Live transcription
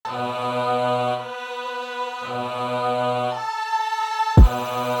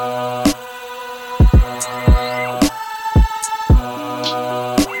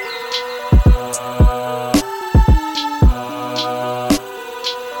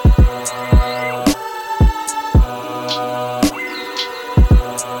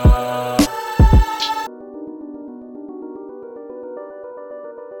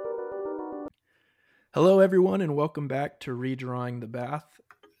everyone, and welcome back to Redrawing the Bath.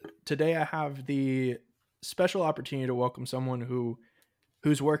 Today, I have the special opportunity to welcome someone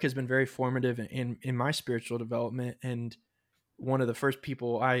whose work has been very formative in my spiritual development, and one of the first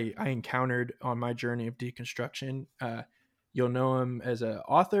people I encountered on my journey of deconstruction. You'll know him as an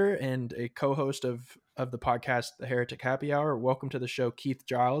author and a co-host of the podcast, The Heretic Happy Hour. Welcome to the show, Keith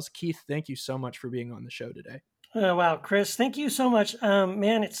Giles. Keith, thank you so much for being on the show today. Oh, wow, Chris, thank you so much.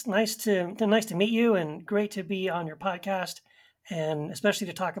 Man, it's nice to meet you, and great to be on your podcast, and especially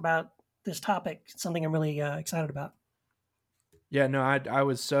to talk about this topic. It's something I'm really excited about. Yeah, no, I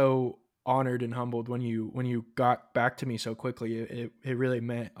was so honored and humbled when you got back to me so quickly. It really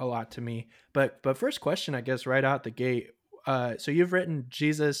meant a lot to me. But first question, I guess, right out the gate. So you've written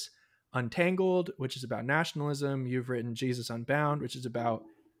Jesus Untangled, which is about nationalism. You've written Jesus Unbound, which is about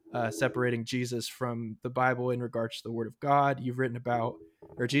separating Jesus from the Bible in regards to the Word of God. You've written about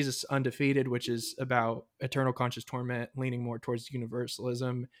or Jesus Undefeated, which is about eternal conscious torment, leaning more towards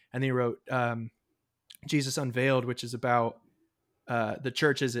universalism. And then you wrote Jesus Unveiled, which is about the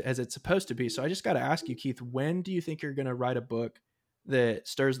church as it's supposed to be. So I just got to ask you, Keith, when do you think you're going to write a book that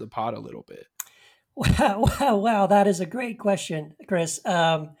stirs the pot a little bit? Wow, that is a great question, Chris.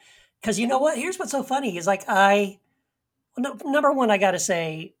 Because you know what? Here's what's so funny is number one, I got to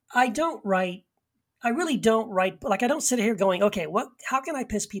say, I really don't write, like, I don't sit here going, okay, how can I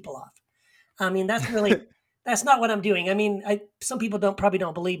piss people off? I mean, that's not what I'm doing. I mean, some people probably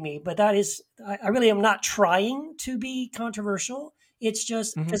don't believe me, but I really am not trying to be controversial. It's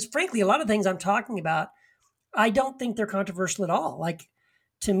just Mm-hmm. because, frankly, a lot of things I'm talking about, I don't think they're controversial at all. Like,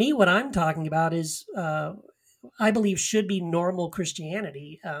 to me, what I'm talking about is, I believe, should be normal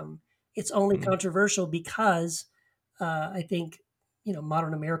Christianity. It's only Mm-hmm. controversial because I think,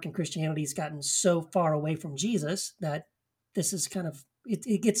 modern American Christianity has gotten so far away from Jesus that this is kind of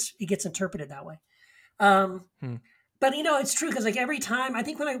it gets interpreted that way. Um, Hmm. but it's true because, like, every time, I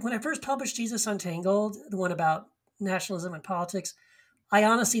think when I first published Jesus Untangled, the one about nationalism and politics, I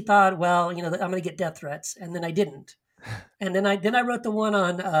honestly thought, well, I'm going to get death threats, and then I didn't. And then I wrote the one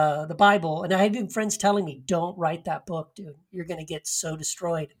on the Bible, and I had even friends telling me, "Don't write that book, dude. You're going to get so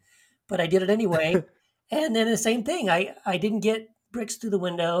destroyed." But I did it anyway. And then the same thing. I didn't get bricks through the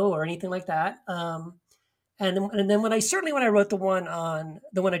window or anything like that. And then when I wrote the one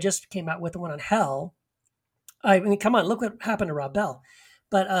I just came out with, the one on hell, I mean, come on, look what happened to Rob Bell.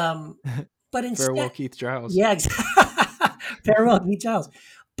 But but Farewell, instead, Keith Giles. yeah, exactly. Farewell, Pete Giles.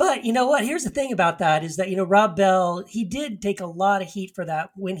 But you know what? Here's the thing about that is that Rob Bell, he did take a lot of heat for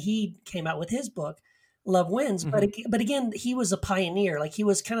that when he came out with his book, Love Wins. Mm-hmm. But again, he was a pioneer. Like, he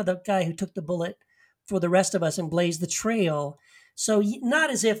was kind of the guy who took the bullet for the rest of us and blazed the trail. So not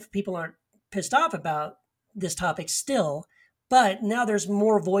as if people aren't pissed off about this topic still, but now there's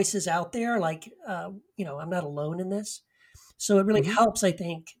more voices out there. Like, I'm not alone in this. So it really Mm-hmm. helps, I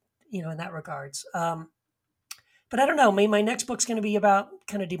think, in that regards. But I don't know. Maybe my next book's going to be about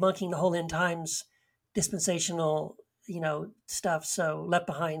kind of debunking the whole end times dispensational, stuff. So Left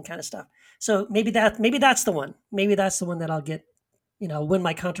Behind kind of stuff. So maybe that's the one. Maybe that's the one that I'll get, win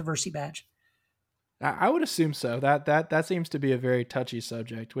my controversy badge. I would assume so. That seems to be a very touchy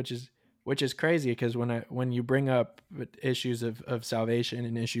subject, which is crazy because when you bring up issues of salvation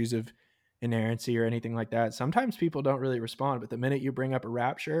and issues of inerrancy or anything like that, sometimes people don't really respond. But the minute you bring up a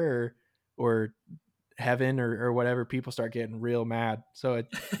rapture or heaven or whatever, people start getting real mad. So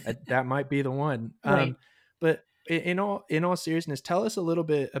that might be the one. Right. But in all seriousness, tell us a little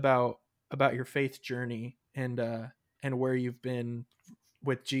bit about your faith journey and where you've been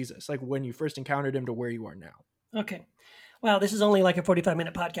with Jesus, like when you first encountered him to where you are now. Okay. Well, this is only like a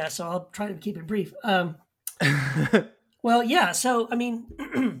 45-minute podcast, so I'll try to keep it brief. Well, yeah. So, I mean,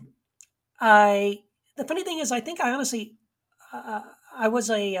 the funny thing is, I think I honestly, I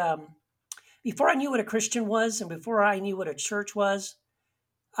was before I knew what a Christian was and before I knew what a church was,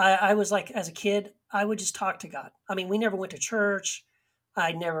 I was like, as a kid, I would just talk to God. I mean, we never went to church.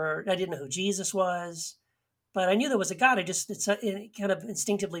 I didn't know who Jesus was, but I knew there was a God. It kind of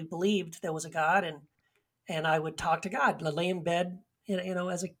instinctively believed there was a God, and I would talk to God. I'd lay in bed,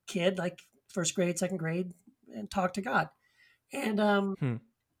 as a kid, like first grade, second grade, and talk to God. And Hmm.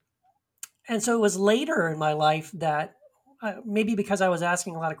 and so it was later in my life that maybe because I was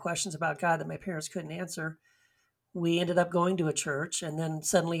asking a lot of questions about God that my parents couldn't answer, we ended up going to a church, and then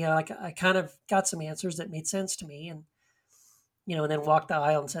suddenly I kind of got some answers that made sense to me, and and then walked the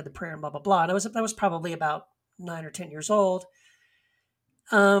aisle and said the prayer and blah blah blah. And that was probably about 9 or 10 years old.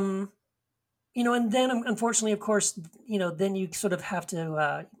 And then unfortunately, of course, then you sort of have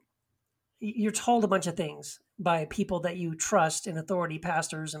to. You're told a bunch of things by people that you trust in authority,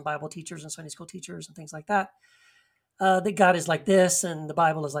 pastors and Bible teachers and Sunday school teachers and things like that. That God is like this and the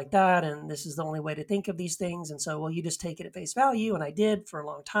Bible is like that, and this is the only way to think of these things. And so, well, you just take it at face value, and I did for a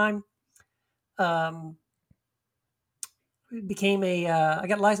long time. Um, I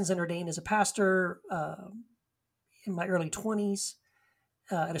got licensed and ordained as a pastor in my early 20s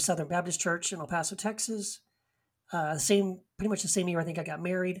at a Southern Baptist church in El Paso, Texas. Pretty much the same year I think I got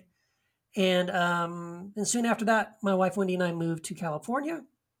married. And soon after that, my wife Wendy and I moved to California.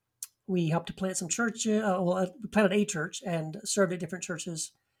 We helped to plant some church. We planted a church and served at different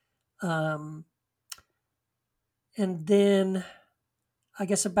churches. And then I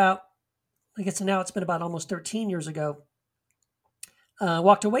guess now it's been about almost 13 years ago.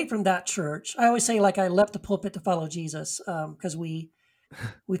 Walked away from that church. I always say like I left the pulpit to follow Jesus because we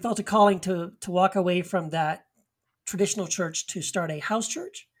felt a calling to walk away from that traditional church to start a house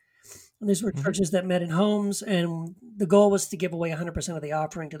church. And these were Mhm. churches that met in homes, and the goal was to give away 100% of the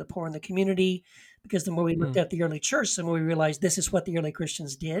offering to the poor in the community. Because the more we looked Mm. at the early church, the more we realized this is what the early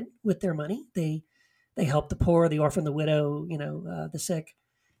Christians did with their money. They helped the poor, the orphan, the widow, the sick,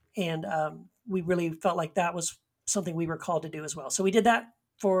 and we really felt like that was something we were called to do as well. So we did that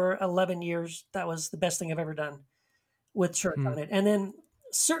for 11 years. That was the best thing I've ever done with church Mm. on it. And then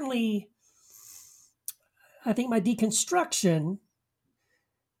certainly, I think my deconstruction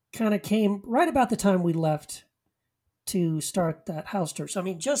kind of came right about the time we left to start that house church. I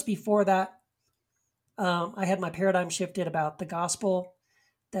mean, just before that, I had my paradigm shifted about the gospel,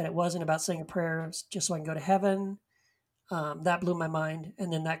 that it wasn't about saying a prayer just so I can go to heaven. That blew my mind,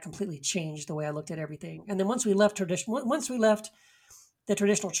 and then that completely changed the way I looked at everything. And then once we left the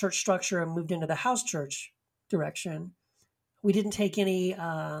traditional church structure and moved into the house church direction, we didn't take any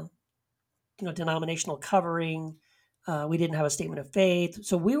denominational covering. We didn't have a statement of faith,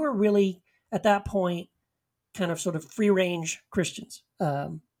 so we were really at that point kind of sort of free range Christians.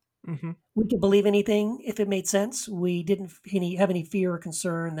 Mhm. We could believe anything if it made sense. We didn't have any fear or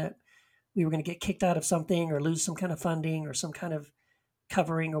concern that we were going to get kicked out of something or lose some kind of funding or some kind of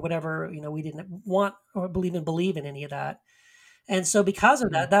covering or whatever. We didn't want or believe in any of that. And so because of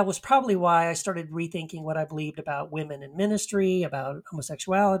Mm. that, that was probably why I started rethinking what I believed about women in ministry, about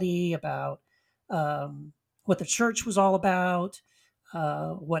homosexuality, about what the church was all about,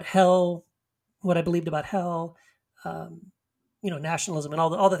 what I believed about hell, um, nationalism, and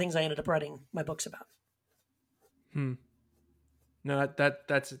all the things I ended up writing my books about. Hmm. No,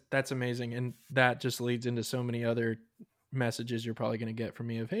 that's amazing, and that just leads into so many other messages you're probably going to get from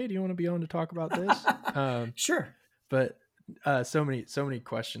me of, hey, do you want to be on to talk about this? Sure. But so many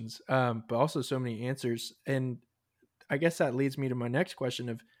questions, but also so many answers, and I guess that leads me to my next question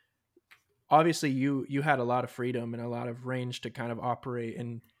of, obviously you had a lot of freedom and a lot of range to kind of operate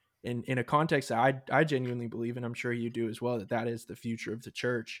in a context that I genuinely believe, and I'm sure you do as well, that is the future of the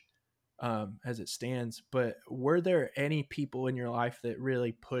church as it stands. But were there any people in your life that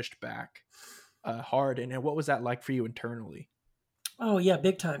really pushed back hard, and what was that like for you internally? Oh yeah,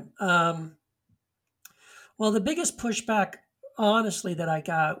 big time. Well, the biggest pushback, honestly, that I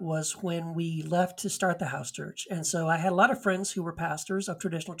got was when we left to start the house church, and so I had a lot of friends who were pastors of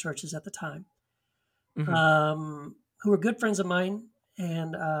traditional churches at the time, Hmm. who were good friends of mine,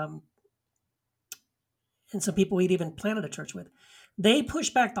 and some people we'd even planted a church with. They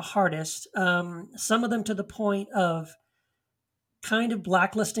pushed back the hardest. Some of them to the point of kind of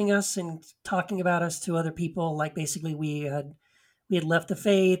blacklisting us and talking about us to other people, like basically we had left the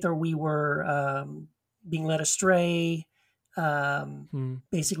faith or we were being led astray. Um, Hmm.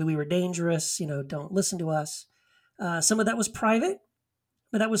 Basically, we were dangerous. Don't listen to us. Some of that was private,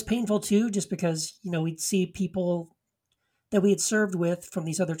 but that was painful too, just because we'd see people that we had served with from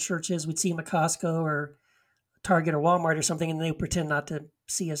these other churches. We'd see them at Costco or Target or Walmart or something, and they would pretend not to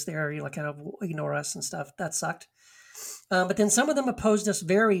see us there, kind of ignore us and stuff. That sucked. But then some of them opposed us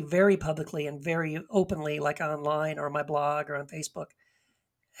very, very publicly and very openly, like online or on my blog or on Facebook.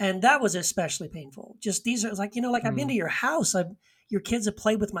 And that was especially painful. Just these are like I've been Hmm. to your house. Your kids have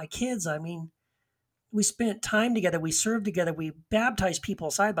played with my kids. I mean, we spent time together. We served together. We baptized people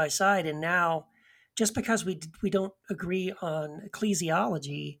side by side. And now, just because we don't agree on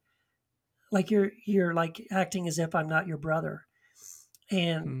ecclesiology, like you're like acting as if I'm not your brother.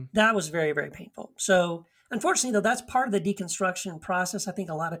 And Hmm. that was very, very painful. So unfortunately, though, that's part of the deconstruction process I think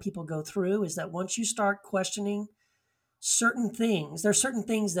a lot of people go through, is that once you start questioning certain things, there's certain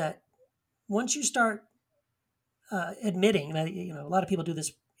things that once you start admitting, and a lot of people do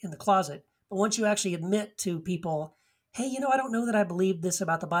this in the closet, but once you actually admit to people, hey, I don't know that I believe this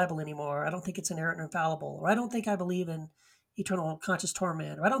about the Bible anymore. I don't think it's inerrant or infallible, or I don't think I believe in, eternal conscious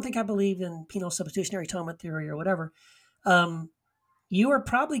torment, or I don't think I believe in penal substitutionary atonement theory or whatever, um, you are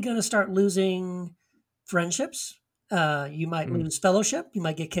probably going to start losing friendships. You might Mm. lose fellowship. You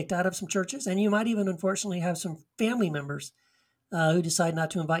might get kicked out of some churches, and you might even, unfortunately, have some family members who decide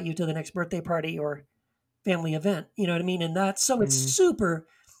not to invite you to the next birthday party or family event. You know what I mean? And that's so it's Mm. super,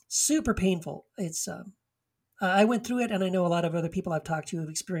 super painful. It's I went through it, and I know a lot of other people I've talked to have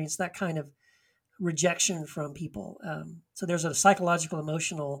experienced that kind of rejection from people. So there's a psychological,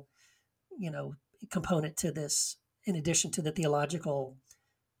 emotional, you know, component to this, in addition to the theological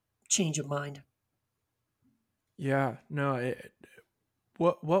change of mind. Yeah, no.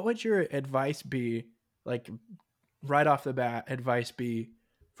 What would your advice be, like right off the bat? Advice be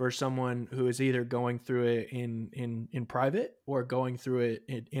for someone who is either going through it in private or going through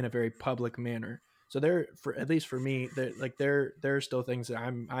it in a very public manner. So there, for at least for me, there are still things that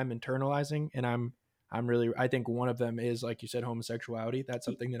I'm internalizing, and I'm really, I think one of them is, like you said, homosexuality. That's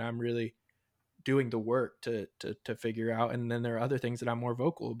something that I'm really doing the work to figure out, and then there are other things that I'm more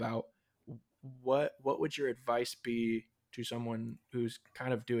vocal about. What would your advice be to someone who's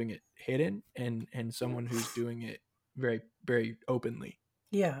kind of doing it hidden, and someone who's doing it very, very openly?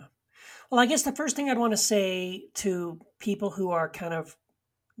 Yeah. Well, I guess the first thing I'd want to say to people who are kind of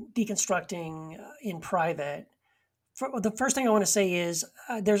deconstructing in private, the first thing I want to say is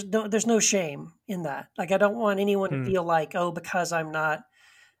there's no shame in that. Like I don't want anyone to Hmm. feel like, oh, because I'm not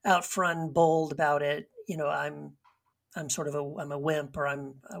out front and bold about it, you know, I'm sort of I'm a wimp, or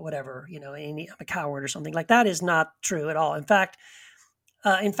I'm whatever, you know, I'm a coward or something. Like that is not true at all. In fact,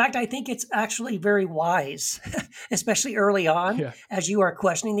 I think it's actually very wise, especially early on Yeah. as you are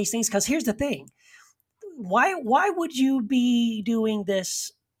questioning these things. Because here's the thing: why would you be doing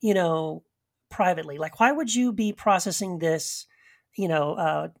this, you know, privately? Like, why would you be processing this, you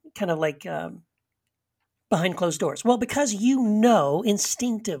know, kind of like behind closed doors? Well, because you know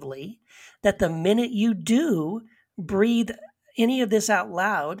instinctively that the minute you do breathe any of this out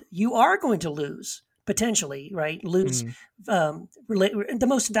loud, you are going to lose potentially, right? Lose Mm. the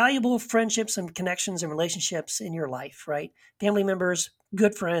most valuable friendships and connections and relationships in your life, right? Family members,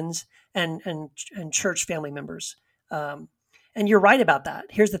 good friends, and church family members. Um, and you're right about that.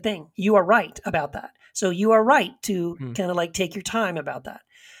 Here's the thing: you are right about that. So you are right to Mm. kind of like take your time about that.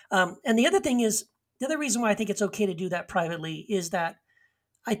 And the other thing is, the other reason why I think it's okay to do that privately is that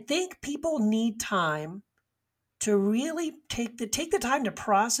I think people need time to really take the time to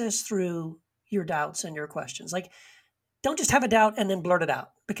process through your doubts and your questions. Like, don't just have a doubt and then blurt it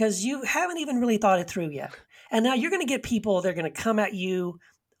out, because you haven't even really thought it through yet. And now you're going to get people, they're going to come at you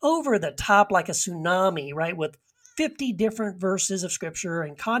over the top like a tsunami, right? With 50 different verses of scripture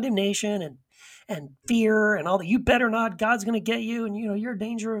and condemnation and fear and all that. You better not, God's going to get you, and you know, you're in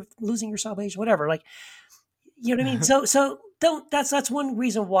danger of losing your salvation, whatever. Like, you know what I mean? So don't that's one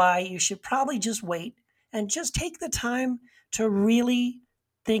reason why you should probably just wait and just take the time to really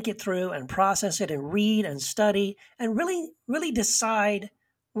think it through and process it and read and study and really decide,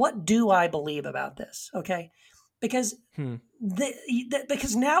 what do I believe about this? Okay? Because Hmm.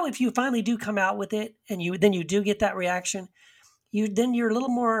 because now if you finally do come out with it and you do get that reaction, you're a little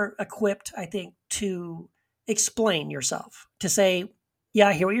more equipped, I think, to explain yourself, to say, yeah,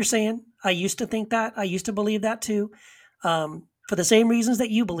 I hear what you're saying. I used to think that. I used to believe that too, for the same reasons that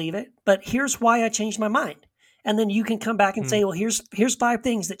you believe it. But here's why I changed my mind. And then you can come back and Hmm. say, well, here's 5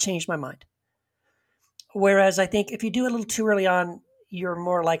 things that changed my mind. Whereas I think if you do it a little too early on, you're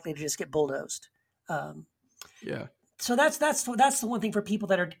more likely to just get bulldozed. Um, Yeah. so that's the one thing for people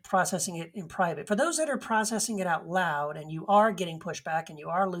that are processing it in private. For those that are processing it out loud, and you are getting pushback, and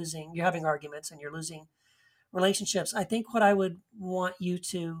you're having arguments, and you're losing relationships, I think what I would want you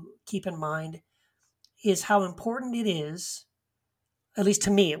to keep in mind is how important it is. At least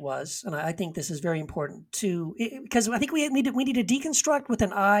to me, it was, and I think this is very important because I think we need to deconstruct with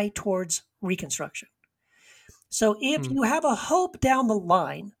an eye towards reconstruction. So if Hmm. you have a hope down the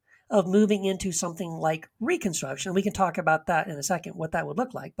line of moving into something like reconstruction, we can talk about that in a second, what that would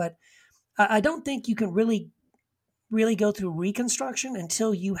look like. But I don't think you can really go through reconstruction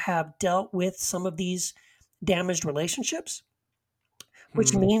until you have dealt with some of these damaged relationships,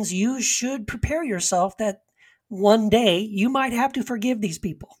 which Hmm. means you should prepare yourself that one day you might have to forgive these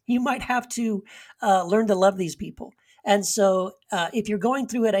people. You might have to learn to love these people. And so, if you're going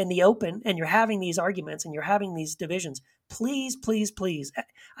through it in the open and you're having these arguments and you're having these divisions, please, please, please,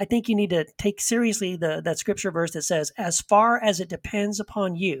 I think you need to take seriously that scripture verse that says, "As far as it depends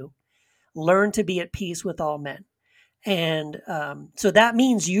upon you, learn to be at peace with all men." And so that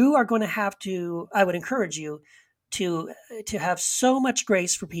means you are going to have to. I would encourage you to have so much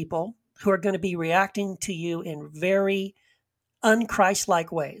grace for people who are going to be reacting to you in very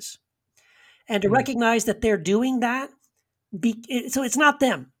unchristlike ways. And to recognize that they're doing that, so it's not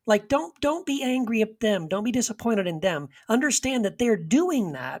them. Like, don't be angry at them. Don't be disappointed in them. Understand that they're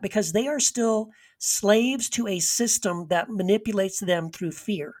doing that because they are still slaves to a system that manipulates them through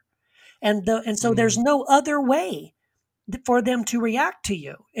fear. And so there's no other way for them to react to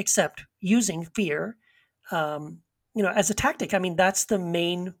you except using fear, as a tactic. I mean, that's the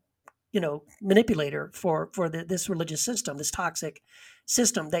main, manipulator for this religious system, this toxic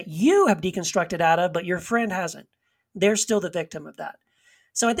system that you have deconstructed out of, but your friend hasn't. They're still the victim of that.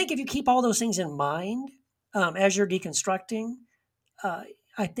 So I think if you keep all those things in mind as you're deconstructing,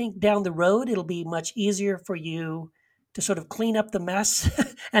 I think down the road, it'll be much easier for you to sort of clean up the mess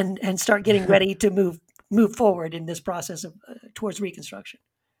and start getting ready to move forward in this process of towards reconstruction.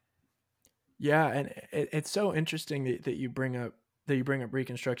 Yeah, and it's so interesting that you bring up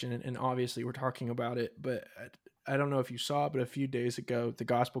reconstruction, and obviously we're talking about it, but I don't know if you saw, but a few days ago, the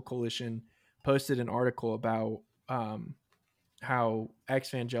Gospel Coalition posted an article about how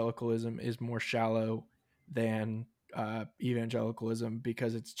evangelicalism is more shallow than evangelicalism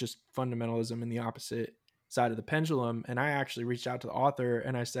because it's just fundamentalism in the opposite side of the pendulum. And I actually reached out to the author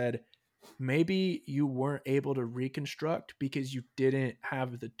and I said, maybe you weren't able to reconstruct because you didn't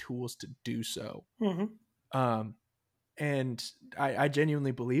have the tools to do so. And I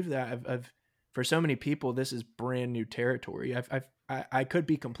genuinely believe that. For so many people, this is brand new territory. I could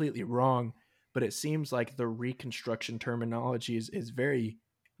be completely wrong, but it seems like the reconstruction terminology is very,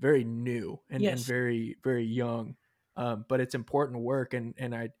 very new and very, very young. But it's important work.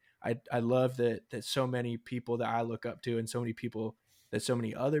 And I love that so many people that I look up to and so many people that so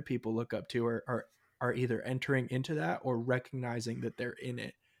many other people look up to are either entering into that or recognizing that they're in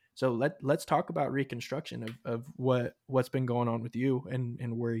it. So let's talk about reconstruction of what's been going on with you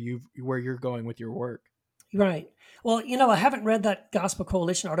and where you're going with your work. Right. Well, I haven't read that Gospel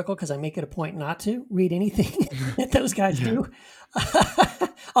Coalition article because I make it a point not to read anything that those guys do.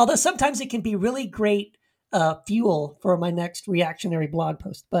 Although sometimes it can be really great fuel for my next reactionary blog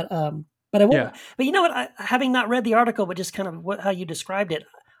post. But I won't. Yeah. But you know what? Having not read the article, but just kind of how you described it,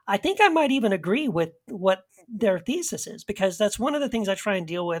 I think I might even agree with what their thesis is, because that's one of the things I try and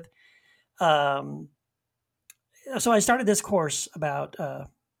deal with. So I started this course about, now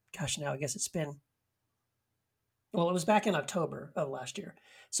I guess it's been. Well, it was back in October of last year.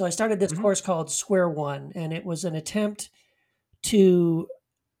 So I started this course called Square One, and it was an attempt to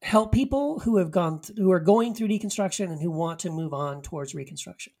help people who are going through deconstruction and who want to move on towards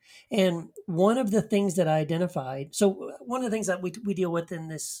reconstruction. And one of the things that I identified, so one of the things that we deal with in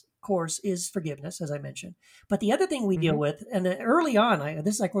this course is forgiveness, as I mentioned. But the other thing we deal with, and early on,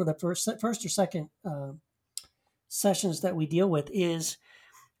 this is like one of the first or second sessions that we deal with, is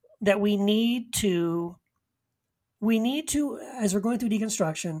that we need to, as we're going through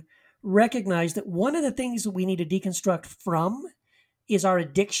deconstruction, recognize that one of the things that we need to deconstruct from is our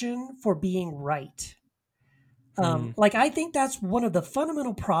addiction for being right. Like, I think that's one of the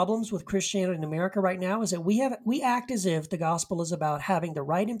fundamental problems with Christianity in America right now, is that we act as if the gospel is about having the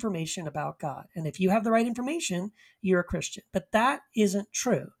right information about God. And if you have the right information, you're a Christian. But that isn't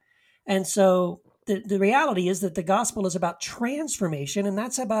true. And so the reality is that the gospel is about transformation, and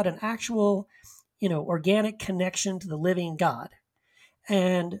that's about an actual organic connection to the living God.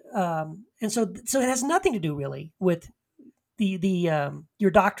 And so it has nothing to do really with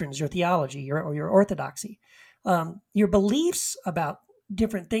your doctrines, your theology, or your orthodoxy, your beliefs about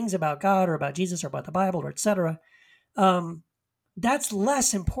different things about God or about Jesus or about the Bible, or etc. That's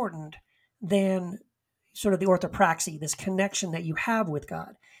less important than sort of the orthopraxy, this connection that you have with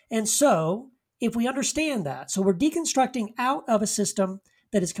God. And so if we understand that, so we're deconstructing out of a system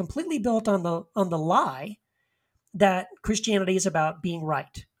that is completely built on the lie that Christianity is about being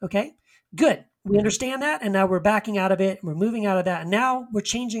right. Okay, good. We understand that, and now we're backing out of it, and we're moving out of that, and now we're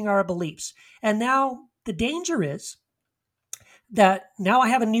changing our beliefs. And now the danger is that now I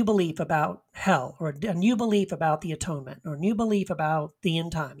have a new belief about hell, or a new belief about the atonement, or a new belief about the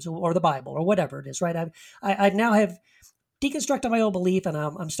end times, or the Bible, or whatever it is, right? I now have deconstructed my old belief, and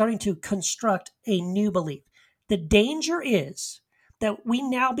I'm starting to construct a new belief. The danger is that we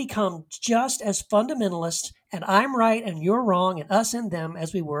now become just as fundamentalist, and I'm right and you're wrong, and us and them,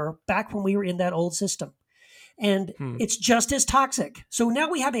 as we were back when we were in that old system. And it's just as toxic. So now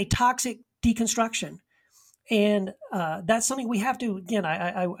we have a toxic deconstruction. And that's something we have to, again,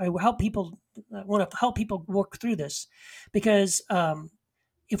 I help people, I want to help people work through this, because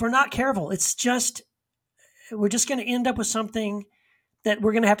if we're not careful, we're just going to end up with something that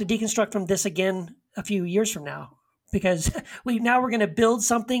we're going to have to deconstruct from this again a few years from now. Because we're going to build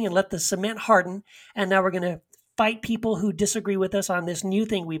something and let the cement harden, and now we're going to fight people who disagree with us on this new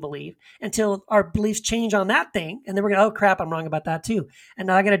thing we believe until our beliefs change on that thing. And then we're going to, oh crap, I'm wrong about that too. And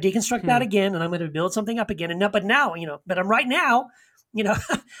now I got to deconstruct that again. And I'm going to build something up again. And no, but now, but I'm right now,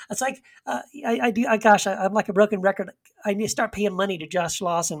 it's like, I'm like a broken record. I need to start paying money to Josh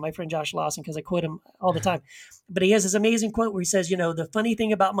Lawson, my friend Josh Lawson, because I quote him all the time. But he has this amazing quote where he says, the funny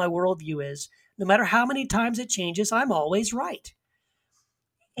thing about my worldview is no matter how many times it changes, I'm always right.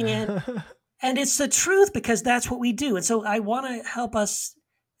 And it's the truth, because that's what we do. And so I want to help us,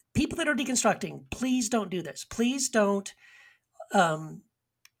 people that are deconstructing, please don't do this. Please don't,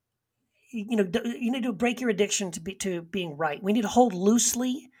 you need to break your addiction to being right. We need to hold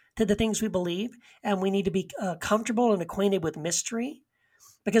loosely to the things we believe, and we need to be comfortable and acquainted with mystery.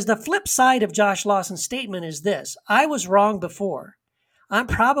 Because the flip side of Josh Lawson's statement is this: I was wrong before. I'm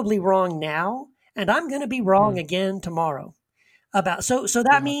probably wrong now, and I'm going to be wrong again tomorrow. So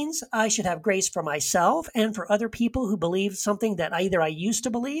that means I should have grace for myself and for other people who believe something that either I used to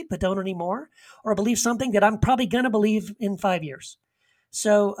believe but don't anymore, or believe something that I'm probably going to believe in 5 years.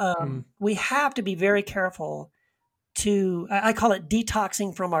 So we have to be very careful to, I call it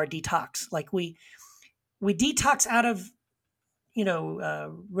detoxing from our detox. Like we detox out of,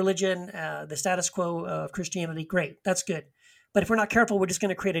 religion, the status quo of Christianity. Great. That's good. But if we're not careful, we're just going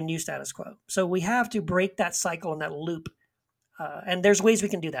to create a new status quo. So we have to break that cycle and that loop. And there's ways we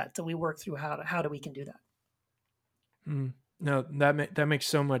can do that. So we work through how we can do that. No, that makes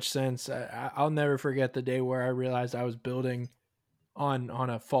so much sense. I'll never forget the day where I realized I was building on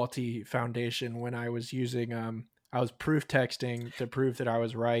a faulty foundation when I was using I was proof texting to prove that I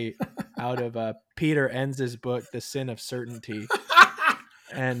was right out of Peter Enz's book, The Sin of Certainty.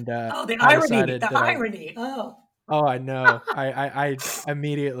 And the irony. Oh, I know. I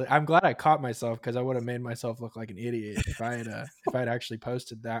immediately, I'm glad I caught myself, because I would have made myself look like an idiot if I had actually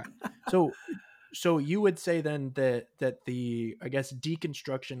posted that. So you would say then that the, I guess,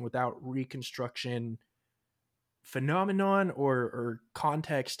 deconstruction without reconstruction phenomenon or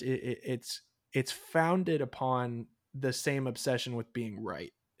context, it's founded upon the same obsession with being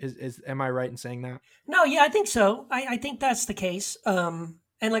right. Am I right in saying that? No, yeah, I think so. I think that's the case.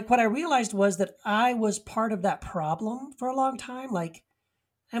 And like what I realized was that I was part of that problem for a long time. Like,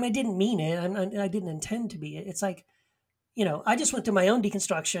 I didn't mean it. I didn't intend to be. It's like, I just went through my own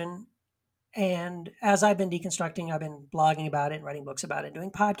deconstruction. And as I've been deconstructing, I've been blogging about it and writing books about it,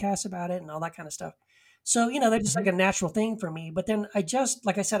 doing podcasts about it and all that kind of stuff. So, that's just like a natural thing for me. But then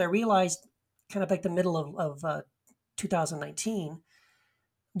like I said, I realized kind of like the middle of 2019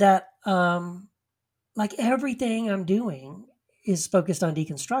 that like everything I'm doing is focused on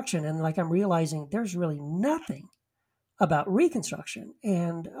deconstruction. And like I'm realizing there's really nothing about reconstruction.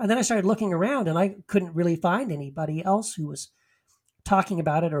 And then I started looking around and I couldn't really find anybody else who was talking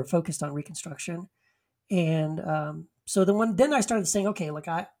about it or focused on reconstruction. And so then I started saying, okay, look,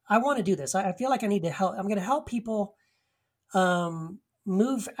 I want to do this. I feel like I need to help. I'm going to help people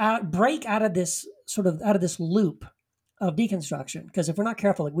break out of this loop of deconstruction. Because if we're not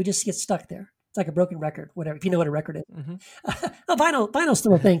careful, like, we just get stuck there. It's like a broken record, whatever, if you know what a record is. Vinyl's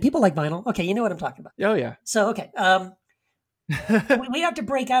still a thing. People like vinyl. Okay, you know what I'm talking about. Oh, yeah. So, okay. We have to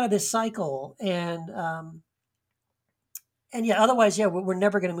break out of this cycle. And yeah, otherwise, yeah, we're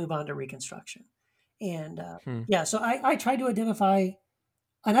never going to move on to reconstruction. And yeah, so I tried to identify,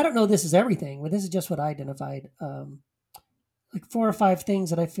 and I don't know this is everything, but this is just what I identified, like 4 or 5 things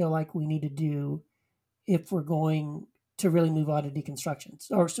that I feel like we need to do if we're going to really move on to deconstruction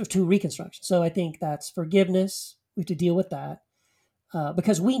or to reconstruction. So I think that's forgiveness. We have to deal with that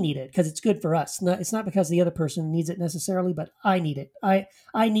because we need it, because it's good for us. It's not because the other person needs it necessarily, but I need it. I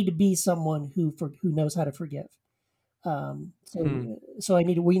need to be someone who knows how to forgive. So we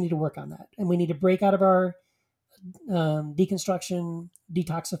need to work on that, and we need to break out of our deconstruction,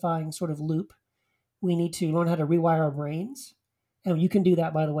 detoxifying sort of loop. We need to learn how to rewire our brains. And you can do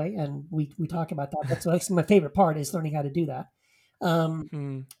that, by the way. And we talk about that. That's actually my favorite part, is learning how to do that.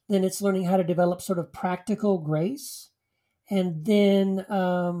 Then it's learning how to develop sort of practical grace. And then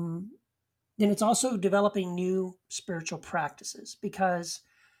it's also developing new spiritual practices, because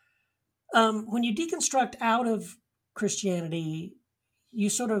when you deconstruct out of Christianity, you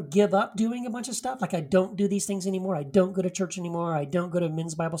sort of give up doing a bunch of stuff. Like, I don't do these things anymore. I don't go to church anymore. I don't go to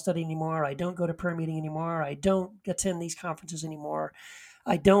men's Bible study anymore. I don't go to prayer meeting anymore. I don't attend these conferences anymore.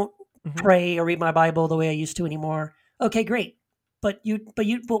 I don't pray or read my Bible the way I used to anymore. Okay, great. But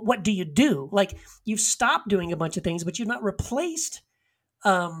what do you do? Like, you've stopped doing a bunch of things, but you've not replaced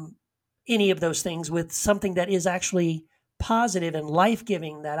any of those things with something that is actually positive and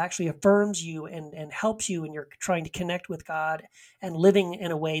life-giving, that actually affirms you and helps you when you're trying to connect with God and living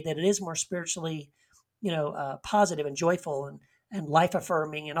in a way that it is more spiritually positive and joyful and life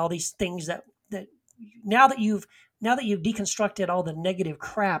affirming and all these things that now that you've deconstructed all the negative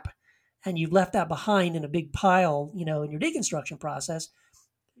crap and you've left that behind in a big pile, in your deconstruction process,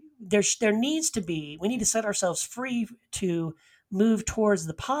 there needs to be, we need to set ourselves free to move towards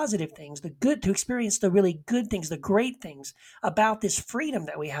the positive things, the good, to experience the really good things, the great things about this freedom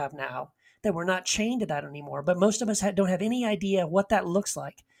that we have now, that we're not chained to that anymore. But most of us don't have any idea what that looks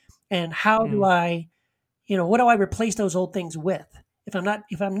like. And how do I, what do I replace those old things with? If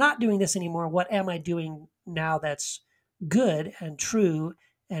I'm not doing this anymore, what am I doing now that's good and true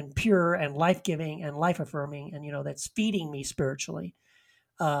and pure and life-giving and life-affirming and, that's feeding me spiritually?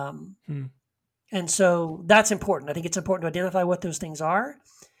 And so that's important. I think it's important to identify what those things are,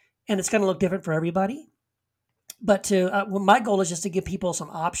 and it's going to look different for everybody. But my goal is just to give people some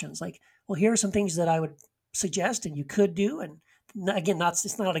options. Like, well, here are some things that I would suggest and you could do. And again,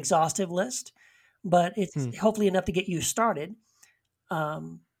 it's not an exhaustive list, but it's hopefully enough to get you started,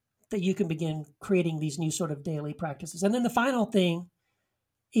 that you can begin creating these new sort of daily practices. And then the final thing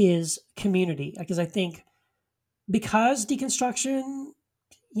is community, because I think because deconstruction,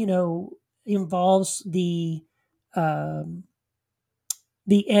 involves the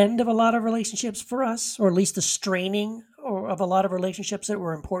end of a lot of relationships for us, or at least the straining of a lot of relationships that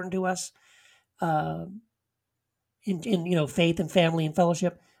were important to us, in faith and family and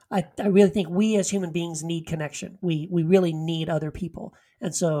fellowship. I really think we as human beings need connection. We really need other people.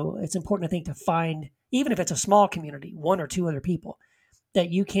 And so it's important, I think, to find, even if it's a small community, one or two other people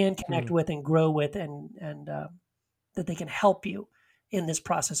that you can connect with and grow with, and that they can help you in this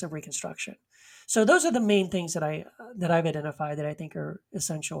process of reconstruction. So those are the main things that I've identified that I think are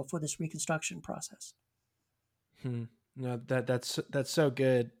essential for this reconstruction process. No, that's so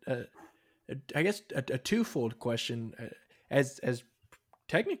good. I guess a twofold question, as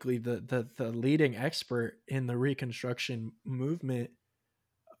technically the leading expert in the reconstruction movement.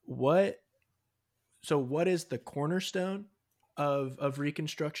 What is the cornerstone of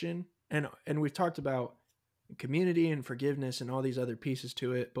reconstruction? And we've talked about community and forgiveness and all these other pieces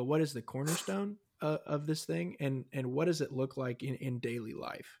to it, but what is the cornerstone of this thing, and what does it look like in daily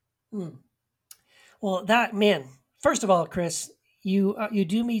life? Well, first of all, Chris, you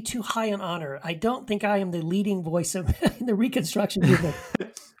do me too high an honor. I don't think I am the leading voice of the reconstruction movement.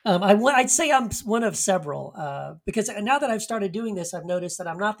 I'd say I'm one of several, because now that I've started doing this, I've noticed that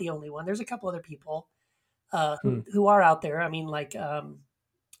I'm not the only one. There's a couple other people who are out there. I mean, like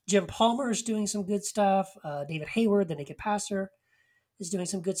Jim Palmer is doing some good stuff. David Hayward, the Naked Pastor, is doing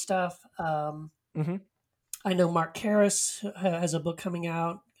some good stuff. I know Mark Karras has a book coming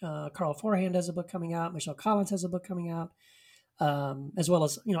out. Carl Forehand has a book coming out. Michelle Collins has a book coming out, as well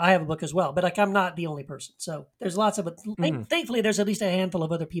as, I have a book as well. But I'm not the only person. So there's lots of, thankfully, there's at least a handful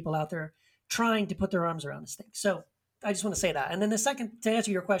of other people out there trying to put their arms around this thing. So I just want to say that. And then the second, to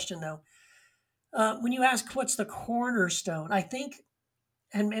answer your question, though, when you ask what's the cornerstone, I think,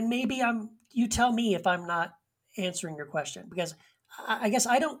 and maybe you tell me if I'm not answering your question, because I guess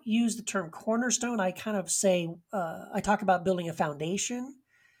I don't use the term cornerstone. I kind of say, I talk about building a foundation,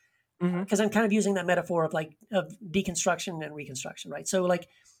 because I'm kind of using that metaphor of deconstruction and reconstruction, right? So like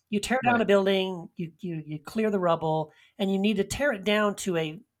you tear down a building, you clear the rubble, and you need to tear it down to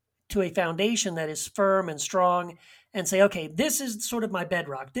a foundation that is firm and strong, and say, okay, this is sort of my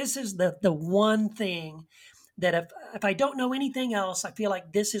bedrock. This is the one thing that if I don't know anything else, I feel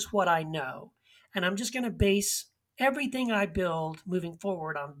like this is what I know. And I'm just going to base everything I build moving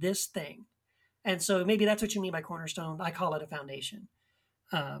forward on this thing. And so maybe that's what you mean by cornerstone. I call it a foundation.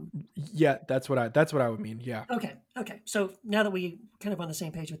 Yeah, that's what I would mean. Yeah. Okay. So now that we kind of on the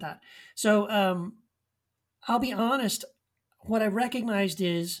same page with that. So I'll be honest, what I recognized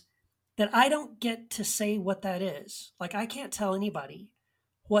is that I don't get to say what that is. Like, I can't tell anybody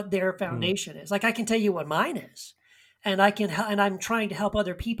what their foundation is. Like, I can tell you what mine is, and I'm trying to help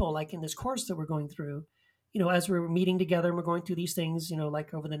other people, like in this course that we're going through, as we're meeting together and we're going through these things,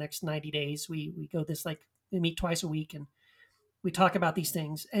 like over the next 90 days, we go this, like, we meet twice a week and we talk about these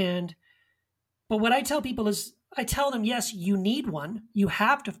things. But what I tell people is, I tell them, yes, you need one. You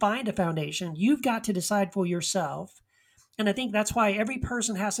have to find a foundation. You've got to decide for yourself. And I think that's why every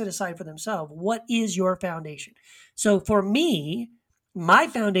person has to decide for themselves, what is your foundation? So for me, my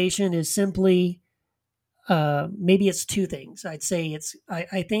foundation is simply, maybe it's two things. I'd say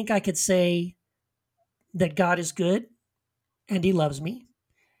I think I could say that God is good and he loves me.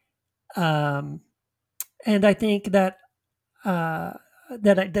 And I think that,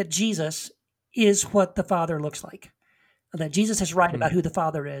 that Jesus is what the Father looks like, that Jesus is right about who the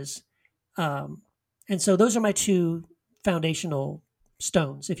Father is. And so those are my two foundational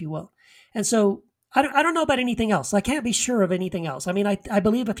stones, if you will. And so I don't know about anything else. I can't be sure of anything else. I mean, I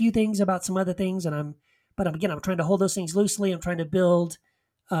believe a few things about some other things, but again, I'm trying to hold those things loosely. I'm trying to build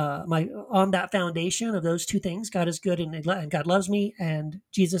my on that foundation of those two things. God is good, and God loves me, and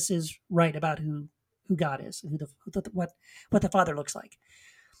Jesus is right about who God is, and what the Father looks like.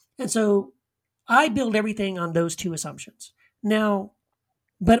 And so I build everything on those two assumptions. Now,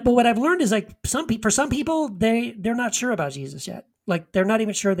 but what I've learned is like for some people they're not sure about Jesus yet. Like they're not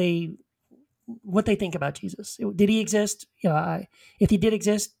even sure what they think about Jesus. Did he exist? If he did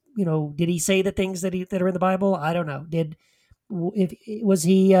exist, did he say the things that are in the Bible? I don't know. If was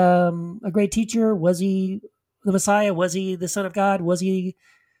he a great teacher? Was he the Messiah? Was he the Son of God? Was he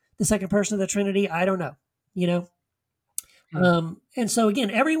the second person of the Trinity? I don't know. You know, Hmm. and so again,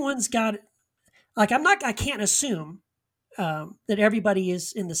 everyone's got like I can't assume that everybody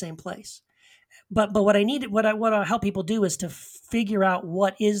is in the same place. But what I help people do is to figure out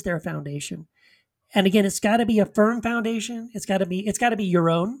what is their foundation. And again, it's got to be a firm foundation. It's got to be your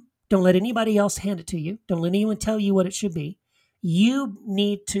own. Don't let anybody else hand it to you. Don't let anyone tell you what it should be. You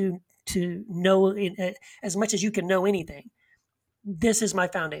need to know as much as you can know anything. This is my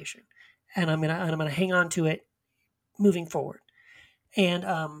foundation, and I'm gonna hang on to it moving forward. And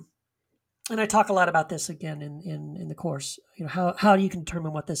I talk a lot about this again in the course. How you can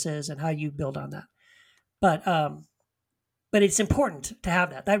determine what this is and how you build on that. But but it's important to have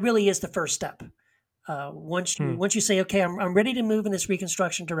that. That really is the first step. Hmm. Once you say, okay, I'm ready to move in this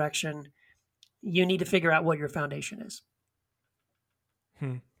reconstruction direction, you need to figure out what your foundation is.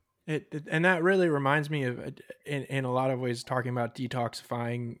 Hmm. And that really reminds me of in a lot of ways talking about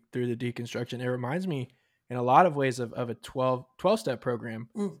detoxifying through the deconstruction. It reminds me in a lot of ways of a 12 step program,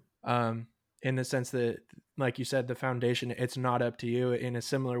 Mm. um, in the sense that, like you said, the foundation, it's not up to you. In a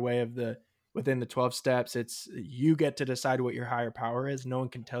similar way of the within the 12 steps, it's you get to decide what your higher power is. No one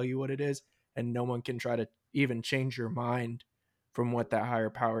can tell you what it is, and no one can try to even change your mind from what that higher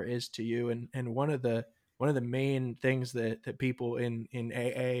power is to you. And one of the main things that people in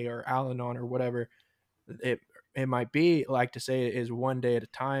AA or Al-Anon or whatever it it might be like to say is one day at a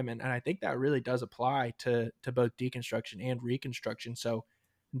time, and I think that really does apply to both deconstruction and reconstruction. So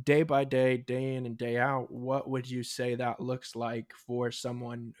day by day, day in and day out, what would you say that looks like for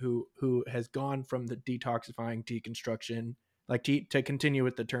someone who has gone from the detoxifying deconstruction, like to continue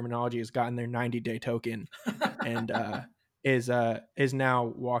with the terminology, has gotten their 90-day token and is now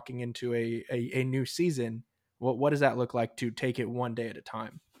walking into a new season? What does that look like to take it one day at a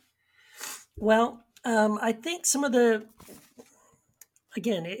time? Well, I think some of the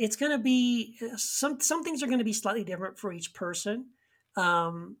again, it's going to be some things are going to be slightly different for each person, but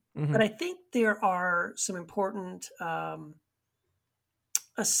Hmm. I think there are some important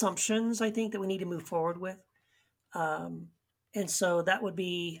assumptions. I think that we need to move forward with, um, and so that would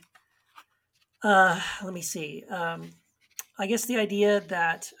be let me see. I guess the idea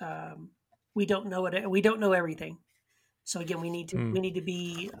that we don't know everything. So again, Mm. we need to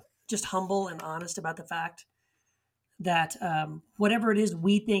be just humble and honest about the fact that whatever it is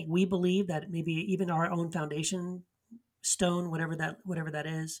we think we believe that maybe even our own foundation stone, whatever that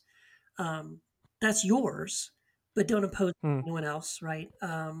is, um, that's yours, but don't impose it Mm. on anyone else, right?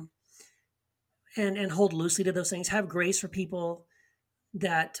 And hold loosely to those things. Have grace for people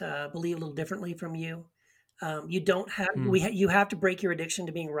that believe a little differently from you. You don't have Mm. you have to break your addiction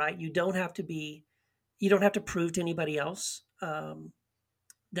to being right. You don't have to prove to anybody else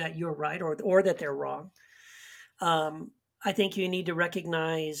that you're right or that they're wrong. Um, I think you need to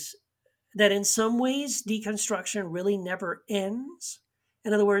recognize that in some ways deconstruction really never ends.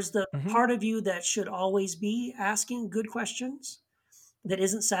 In other words, the Hmm. part of you that should always be asking good questions that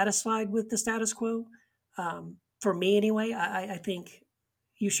isn't satisfied with the status quo. For me, anyway, I think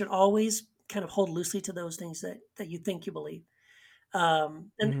you should always kind of hold loosely to those things that you think you believe. Hmm.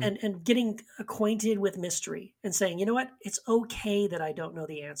 And getting acquainted with mystery and saying, you know what, it's okay that I don't know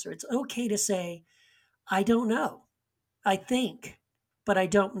the answer. It's okay to say, I don't know. I think, but I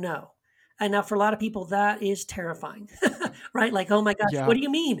don't know. And now for a lot of people, that is terrifying, right? Like, oh my gosh, what Yeah. do you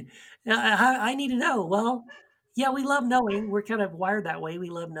mean? I need to know. Well, yeah, we love knowing. We're kind of wired that way. We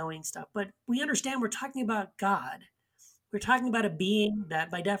love knowing stuff, but we understand we're talking about God. We're talking about a being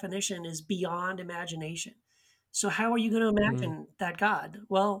that, by definition, is beyond imagination. So, how are you going to Mm. imagine that God?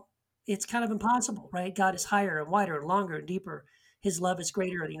 Well, it's kind of impossible, right? God is higher and wider and longer and deeper. His love is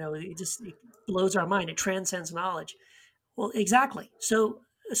greater. It blows our mind. It transcends knowledge. Well, exactly. So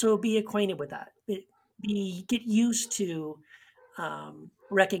be acquainted with that. Get used to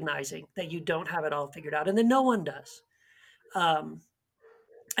recognizing that you don't have it all figured out, and then no one does. Um,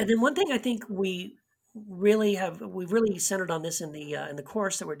 and then one thing I think we've really centered on this in the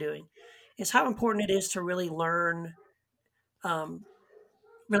course that we're doing is how important it is to really learn, um,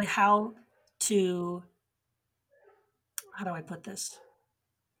 really how to, how do I put this?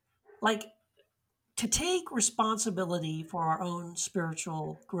 Like to take responsibility for our own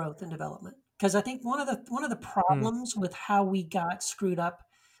spiritual growth and development. Because I think one of the Hmm. problems with how we got screwed up,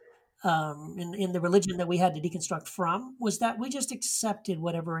 in the religion that we had to deconstruct from, was that we just accepted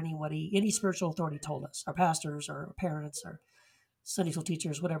whatever any spiritual authority told us, our pastors or our parents or Sunday school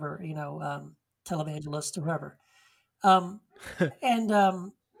teachers, whatever, televangelists or whoever. Um, and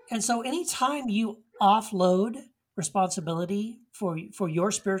um, and so anytime you offload responsibility for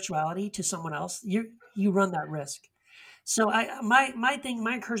your spirituality to someone else, you run that risk. So my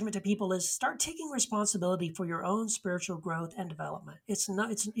encouragement to people is start taking responsibility for your own spiritual growth and development. It's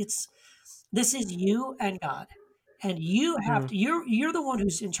not it's this is you and God. And you have Hmm. to you're the one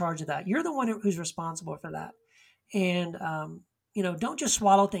who's in charge of that. You're the one who's responsible for that. And don't just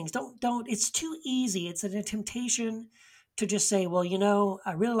swallow things. Don't It's too easy. It's a temptation to just say, well,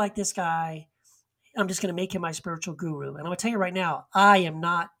 I really like this guy. I'm just going to make him my spiritual guru. And I'm going to tell you right now, I am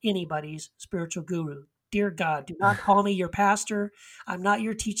not anybody's spiritual guru. Dear God, do not call me your pastor. I'm not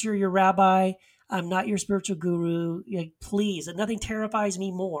your teacher, your rabbi. I'm not your spiritual guru. Please, and nothing terrifies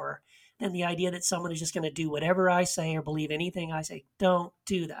me more than the idea that someone is just going to do whatever I say or believe anything I say. Don't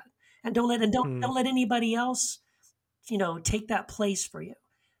do that, and Hmm. don't let anybody else, take that place for you.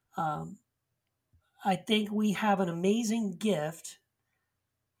 Um, I think we have an amazing gift,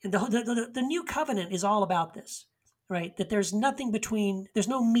 and the new covenant is all about this, right? That there's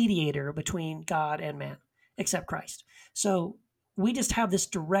no mediator between God and man except Christ. So we just have this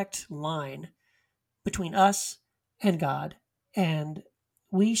direct line between us and God, and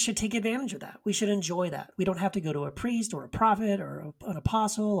we should take advantage of that. We should enjoy that. We don't have to go to a priest or a prophet or an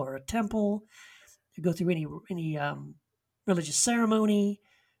apostle or a temple to go through any religious ceremony.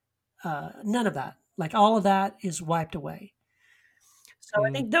 None of that. Like all of that is wiped away. So I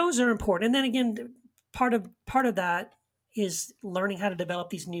Hmm. think those are important. And then again, part of that is learning how to develop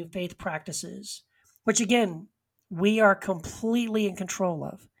these new faith practices, which again, we are completely in control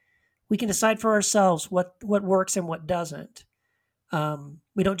of. We can decide for ourselves what works and what doesn't.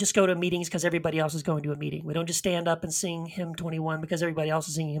 We don't just go to meetings because everybody else is going to a meeting. We don't just stand up and sing hymn 21 because everybody else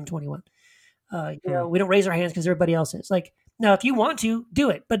is singing hymn 21. Hmm. We don't raise our hands because everybody else is. Like, now, if you want to, do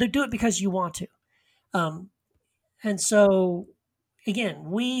it, but do it because you want to. Um, and so again,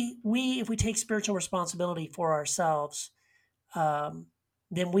 we if we take spiritual responsibility for ourselves, um,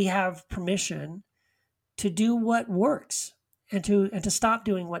 then we have permission to do what works and to stop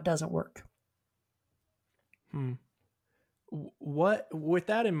doing what doesn't work. Hmm. What, with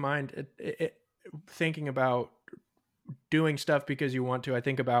that in mind, thinking about doing stuff because you want to, I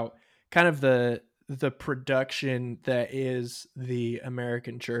think about kind of the production that is the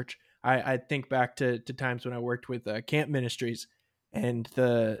American church. I think back to times when I worked with camp ministries, and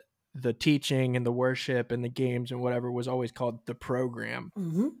the teaching and the worship and the games and whatever was always called the program.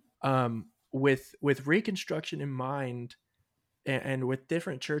 Hmm. With Reconstruction in mind, and with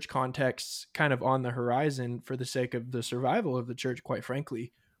different church contexts kind of on the horizon for the sake of the survival of the church, quite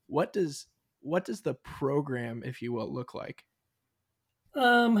frankly, what does the program, if you will, look like?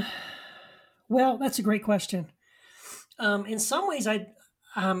 Um, well, that's a great question. In some ways,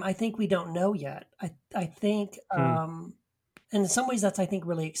 I think we don't know yet. I think, Hmm. and in some ways, that's I think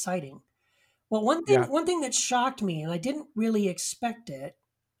really exciting. Well, Yeah. one thing that shocked me, and I didn't really expect it,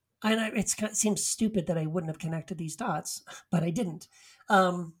 and it seems stupid that I wouldn't have connected these dots, but I didn't.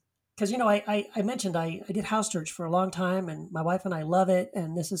 Because I mentioned I did house church for a long time, and my wife and I love it,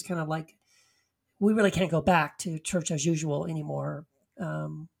 and this is kind of like we really can't go back to church as usual anymore.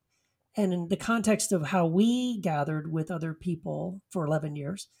 Um, and in the context of how we gathered with other people for 11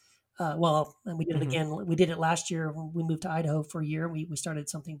 years, and we did it Hmm. again. We did it last year when we moved to Idaho for a year. We started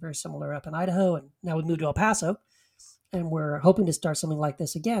something very similar up in Idaho, and now we moved to El Paso, and we're hoping to start something like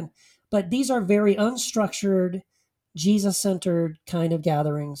this again. But these are very unstructured, Jesus centered kind of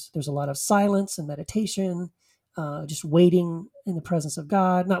gatherings. There's a lot of silence and meditation, just waiting in the presence of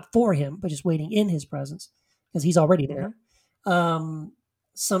God, not for Him, but just waiting in His presence because He's already there. Hmm. Um,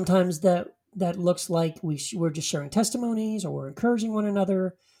 Sometimes that looks like we're just sharing testimonies, or we're encouraging one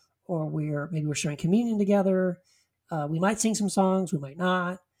another, or we're sharing communion together. We might sing some songs, we might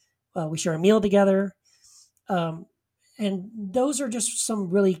not. We share a meal together. Um, and those are just some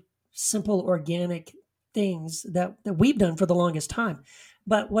really simple, organic things that we've done for the longest time.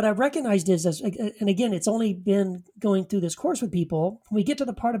 But what I've recognized is, and again, it's only been going through this course with people. When we get to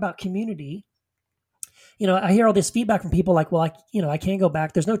the part about community, I hear all this feedback from people like, well, I can't go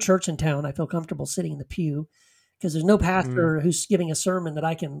back. There's no church in town. I feel comfortable sitting in the pew because there's no Mm. pastor who's giving a sermon that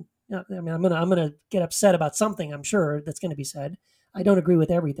I can. I mean, I'm gonna get upset about something. I'm sure that's going to be said. I don't agree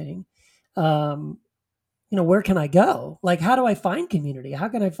with everything. Where can I go? Like, how do I find community? How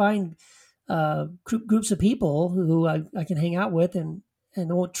can I find groups of people who I can hang out with and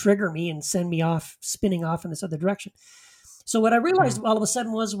won't trigger me and send me off spinning off in this other direction? So what I realized all of a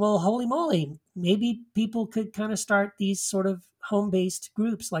sudden was, well, holy moly, maybe people could kind of start these sort of home-based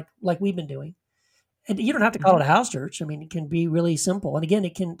groups like we've been doing. And you don't have to call it a house church. I mean, it can be really simple. And again,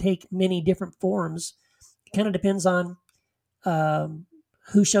 it can take many different forms. It kind of depends on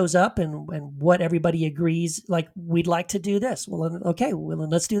who shows up and what everybody agrees. Like, we'd like to do this. Well, then, okay, well, then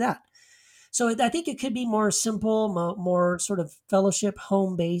let's do that. So I think it could be more simple, more sort of fellowship,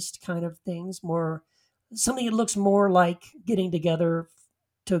 home-based kind of things, more something that looks more like getting together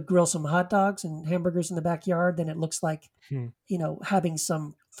to grill some hot dogs and hamburgers in the backyard than it looks like, having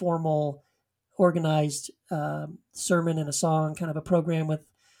some formal, organized sermon and a song, kind of a program with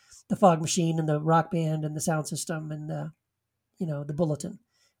the fog machine and the rock band and the sound system and the bulletin.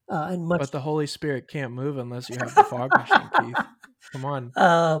 But the Holy Spirit can't move unless you have the fog machine, Keith. Come on.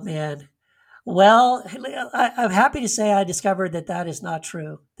 Oh, man. Well, I'm happy to say I discovered that is not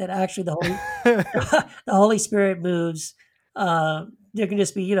true. That actually the Holy Spirit moves. There can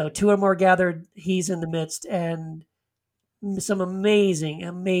just be, two or more gathered, he's in the midst, and some amazing,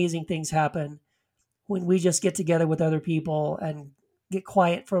 amazing things happen when we just get together with other people and get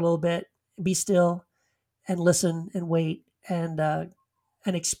quiet for a little bit, be still, and listen and wait and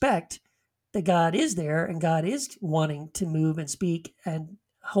expect that God is there and God is wanting to move and speak. And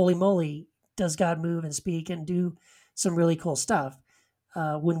holy moly, does God move and speak and do some really cool stuff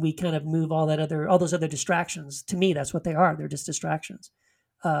when we kind of move all those other distractions. To me, that's what they are. They're just distractions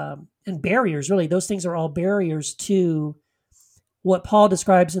and barriers. Really, those things are all barriers to what Paul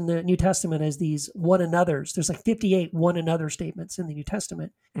describes in the New Testament as these one another's. There's like 58 one another statements in the New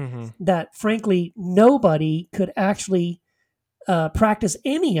Testament that, frankly, nobody could actually practice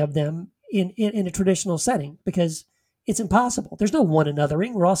any of them in a traditional setting because it's impossible. There's no one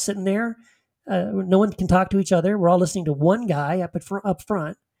anothering. We're all sitting there. No one can talk to each other. We're all listening to one guy up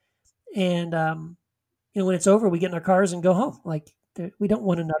front. And, when it's over, we get in our cars and go home. Like, we don't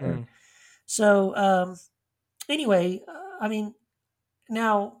one another. So anyway, I mean,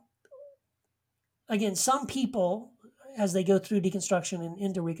 now, again, some people, as they go through deconstruction and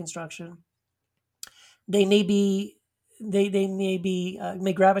into reconstruction, they may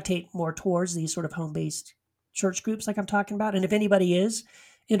gravitate more towards these sort of home-based church groups like I'm talking about. And if anybody is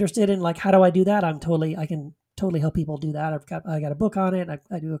interested in, like, how do I do that? I can totally help people do that. I got a book on it. I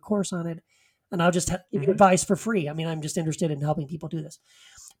do a course on it, and I'll just give you advice for free. I mean, I'm just interested in helping people do this.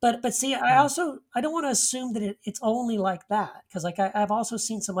 But see, I don't want to assume that it's only like that, because like I've also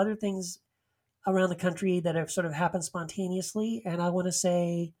seen some other things around the country that have sort of happened spontaneously, and I want to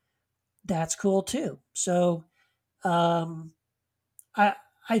say that's cool too. So I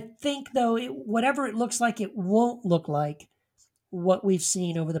think, though, whatever it looks like, it won't look like what we've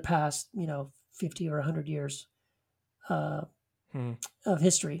seen over the past 50 or 100 years of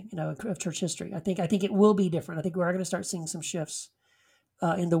history, of church history. I think it will be different. I think we're going to start seeing some shifts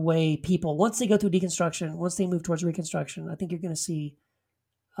in the way people, once they go through deconstruction, once they move towards reconstruction, I think you're going to see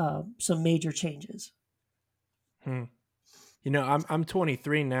some major changes. I'm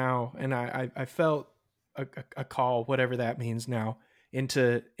 23 now, and I felt a call, whatever that means now,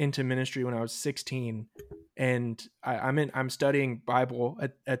 into ministry when I was 16, and I'm studying Bible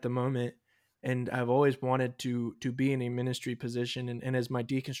at the moment, and I've always wanted to be in a ministry position, and as my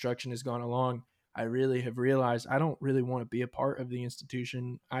deconstruction has gone along, I really have realized I don't really want to be a part of the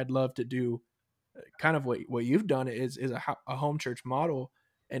institution. I'd love to do kind of what you've done is a home church model,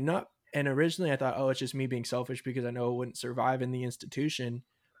 and originally I thought, oh, it's just me being selfish because I know it wouldn't survive in the institution.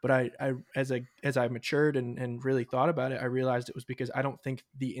 But I as I matured and really thought about it, I realized it was because I don't think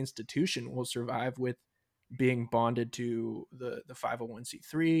the institution will survive with being bonded to the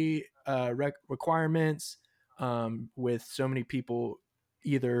 501c3 requirements, with so many people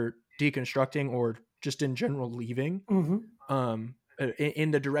either deconstructing or just in general leaving.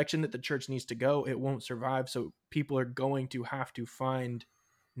 In the direction that the church needs to go, it won't survive. So people are going to have to find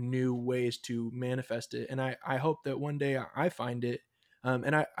new ways to manifest it. And I hope that one day I find it.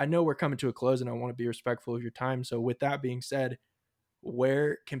 And I know we're coming to a close, and I want to be respectful of your time. So with that being said,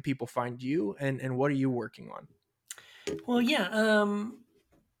 where can people find you, and what are you working on? Well, yeah.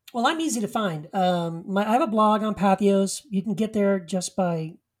 Well, I'm easy to find. I have a blog on Patheos. You can get there you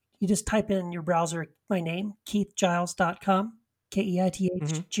just type in your browser my name, KeithGiles.com,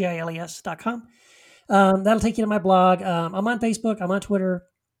 KeithGiles.com. That'll take you to my blog. I'm on Facebook. I'm on Twitter.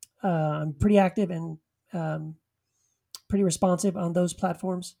 I'm pretty active, and pretty responsive on those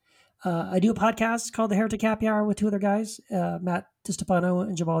platforms. I do a podcast called The Heretic Happy Hour with two other guys, Matt DiStefano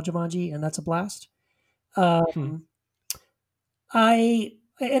and Jamal Jamanji, and that's a blast. Um, and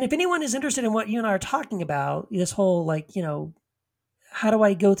if anyone is interested in what you and I are talking about, this whole how do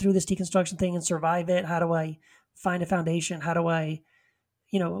I go through this deconstruction thing and survive it? How do I find a foundation? How do I,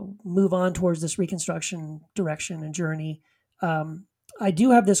 move on towards this reconstruction direction and journey? I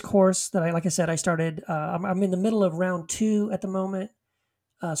do have this course that like I said, I started. I'm in the middle of round 2 at the moment.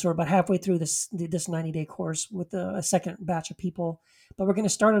 So we're about halfway through this 90-day course with a second batch of people, but we're going to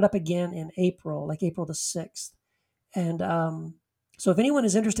start it up again in April, like April the 6th. And so if anyone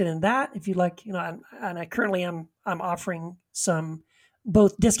is interested in that, if you like, and I currently I'm offering some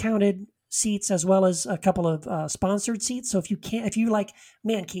both discounted seats as well as a couple of sponsored seats. So if you like,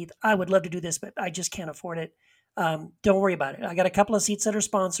 man, Keith, I would love to do this, but I just can't afford it. Don't worry about it. I got a couple of seats that are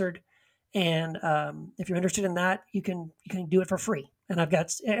sponsored. And if you're interested in that, you can do it for free. And I've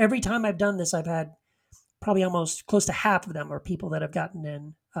got, every time I've done this, I've had probably almost close to half of them are people that have gotten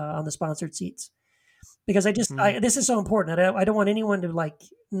in on the sponsored seats. Because this is so important. I don't want anyone to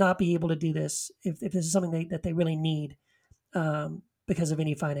not be able to do this if this is something that they really need because of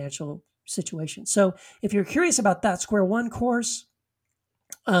any financial situation. So if you're curious about that Square One course,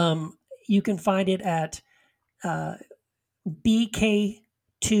 you can find it at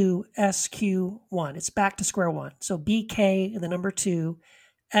BK2SQ1. It's back to square one. So BK and the number 2,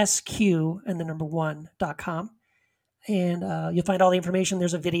 SQ and the number 1.com. And you'll find all the information.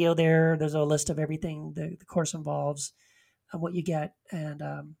 There's a video there. There's a list of everything the course involves, what you get. And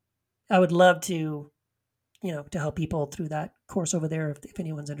I would love to, to help people through that course over there if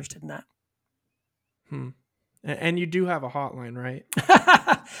anyone's interested in that. And you do have a hotline, right?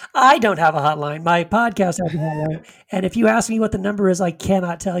 I don't have a hotline. My podcast has a hotline. And if you ask me what the number is, I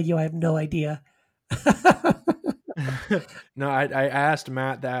cannot tell you. I have no idea. No, I asked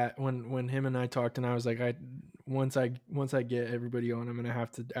Matt that when him and I talked, and I was like, once I get everybody on, I'm gonna have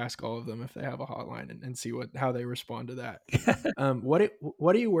to ask all of them if they have a hotline and see how they respond to that.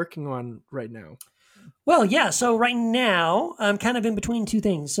 What are you working on right now? Well, yeah. So right now I'm kind of in between two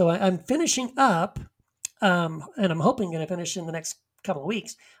things. So I'm finishing up, and I'm hoping going to finish in the next couple of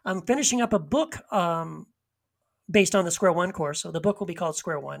weeks. I'm finishing up a book based on the Square One course. So the book will be called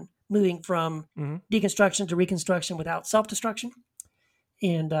Square One, moving from deconstruction to reconstruction without self-destruction.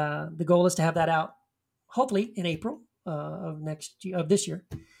 And the goal is to have that out hopefully in April of this year.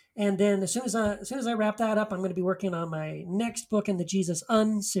 And then as soon as I wrap that up, I'm going to be working on my next book in the Jesus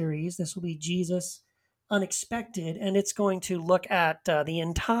series. This will be Jesus Unexpected, and it's going to look at the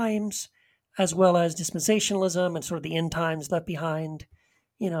end times as well as dispensationalism and sort of the end times left behind,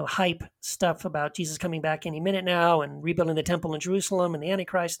 hype stuff about Jesus coming back any minute now and rebuilding the temple in Jerusalem and the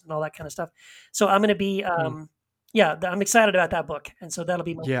Antichrist and all that kind of stuff. So I'm going to be, I'm excited about that book. And so that'll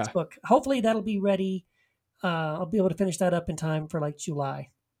be my next book. Hopefully that'll be ready. I'll be able to finish that up in time for July.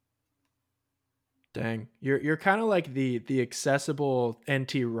 Dang, you're kind of like the accessible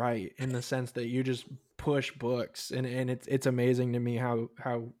N.T. Wright in the sense that you just push books, and it's amazing to me how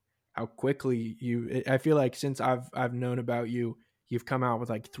quickly I feel like since I've known about you, you've come out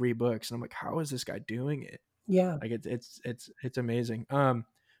with 3 books, and I'm like, how is this guy doing it? Yeah, it's amazing. But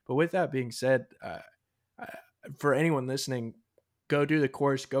with that being said, for anyone listening, go do the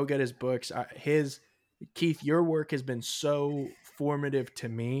course, go get his books. Keith, your work has been so formative to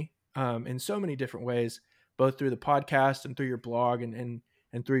me in so many different ways, both through the podcast and through your blog and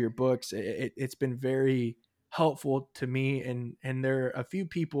through your books. It's been very helpful to me. And there are a few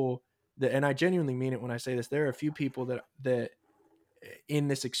people that, and I genuinely mean it when I say this, there are a few people that in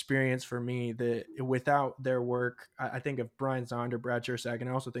this experience for me that without their work, I think of Brian Zonder, Brad Jersak, and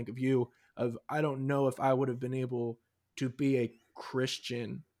I also think of you, I don't know if I would have been able to be a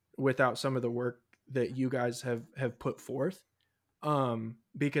Christian without some of the work that you guys have put forth,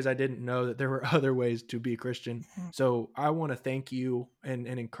 because I didn't know that there were other ways to be Christian. So I want to thank you and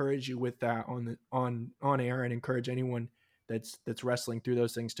encourage you with that on air, and encourage anyone that's wrestling through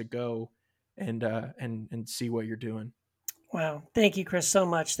those things to go and see what you're doing. Wow. Thank you, Chris, so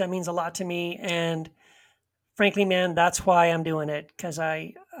much. That means a lot to me. And frankly, man, that's why I'm doing it. Cause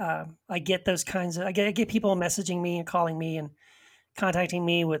I get those kinds of, I get people messaging me and calling me and contacting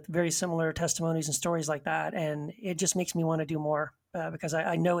me with very similar testimonies and stories like that. And it just makes me want to do more because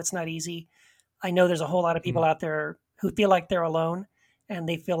I know it's not easy. I know there's a whole lot of people out there who feel like they're alone, and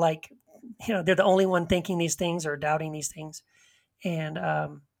they feel like, they're the only one thinking these things or doubting these things. And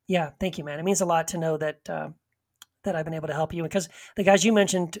thank you, man. It means a lot to know that I've been able to help you, because the guys you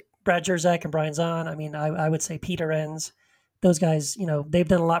mentioned, Brad Jersak and Brian Zahn, I mean, I would say Peter Enns, those guys, they've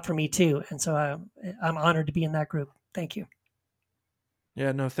done a lot for me too. And so I'm honored to be in that group. Thank you.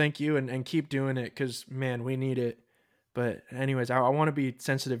 Yeah, no, thank you, and keep doing it because man, we need it. But anyways, I want to be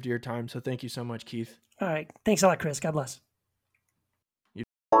sensitive to your time, so thank you so much, Keith. All right. Thanks a lot, Chris. God bless.